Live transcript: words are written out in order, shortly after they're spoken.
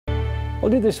Well,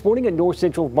 new this morning, a North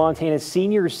Central Montana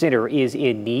Senior Center is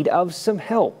in need of some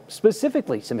help,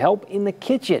 specifically some help in the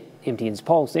kitchen. MTN's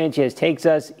Paul Sanchez takes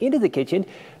us into the kitchen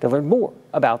to learn more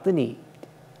about the need.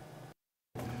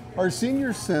 Our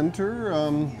senior center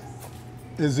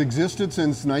has existed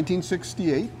since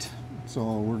 1968,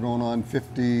 so we're going on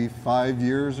 55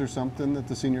 years or something that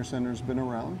the senior center has been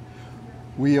around.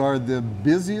 We are the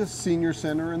busiest senior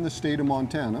center in the state of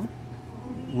Montana.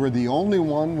 We're the only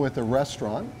one with a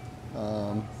restaurant.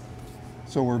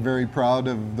 So we're very proud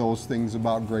of those things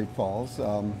about Great Falls.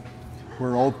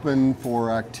 We're open for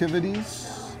activities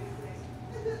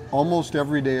almost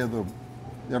every day of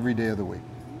the week.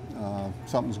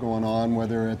 Something's going on,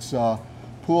 whether it's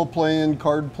pool playing,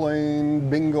 card playing,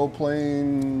 bingo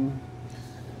playing,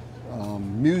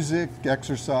 music,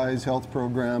 exercise, health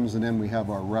programs, and then we have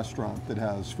our restaurant that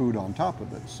has food on top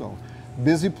of it. So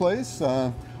busy place.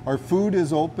 Our food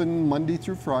is open Monday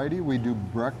through Friday. We do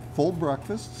full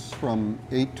breakfasts from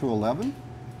 8 to 11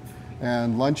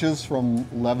 and lunches from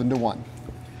 11 to 1.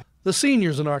 The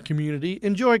seniors in our community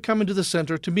enjoy coming to the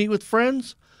center to meet with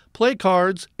friends, play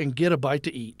cards, and get a bite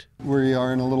to eat. We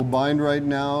are in a little bind right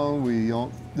now.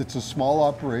 It's a small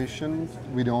operation.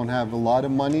 We don't have a lot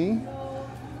of money.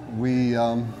 We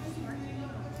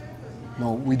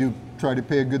do try to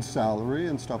pay a good salary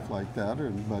and stuff like that,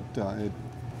 but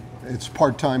it's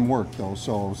part-time work though,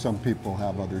 so some people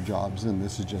have other jobs and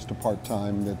this is just a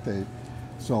part-time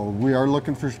so we are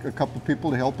looking for a couple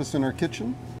people to help us in our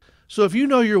kitchen. So if you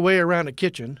know your way around a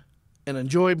kitchen and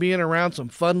enjoy being around some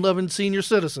fun-loving senior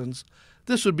citizens,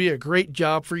 this would be a great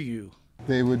job for you.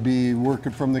 They would be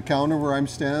working from the counter where I'm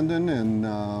standing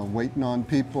and waiting on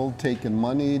people, taking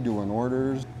money, doing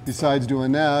orders. Besides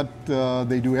doing that,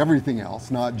 they do everything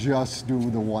else, not just do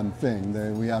the one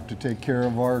thing. We have to take care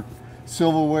of our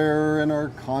silverware and our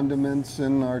condiments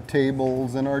and our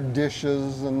tables and our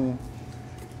dishes and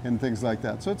things like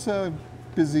that. So it's a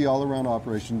busy all-around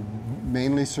operation,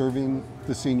 mainly serving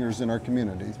the seniors in our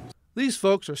community. These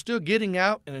folks are still getting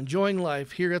out and enjoying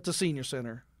life here at the Senior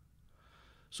Center.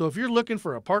 So if you're looking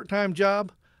for a part-time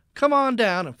job, come on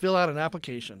down and fill out an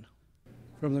application.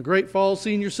 From the Great Falls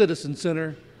Senior Citizen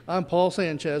Center, I'm Paul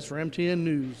Sanchez for MTN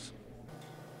News.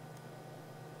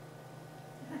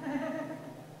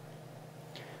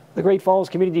 The Great Falls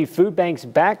Community Food Bank's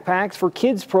Backpacks for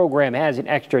Kids program has an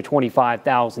extra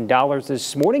 $25,000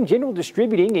 this morning. General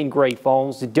Distributing in Great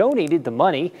Falls donated the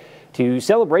money to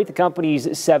celebrate the company's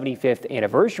 75th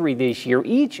anniversary this year.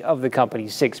 Each of the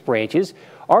company's 6 branches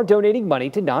are donating money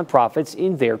to nonprofits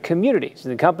in their communities.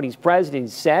 The company's president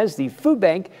says the food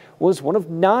bank was one of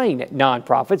 9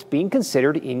 nonprofits being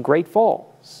considered in Great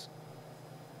Falls.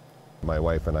 My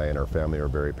wife and I and our family are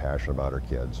very passionate about our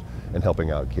kids and helping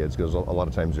out kids, because a lot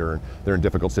of times they're in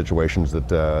difficult situations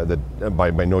that by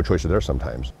no choice of theirs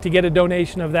sometimes. To get a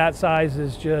donation of that size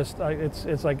is just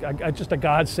it's like just a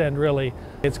godsend, really.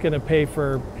 It's going to pay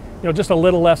for just a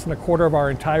little less than a quarter of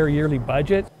our entire yearly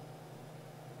budget.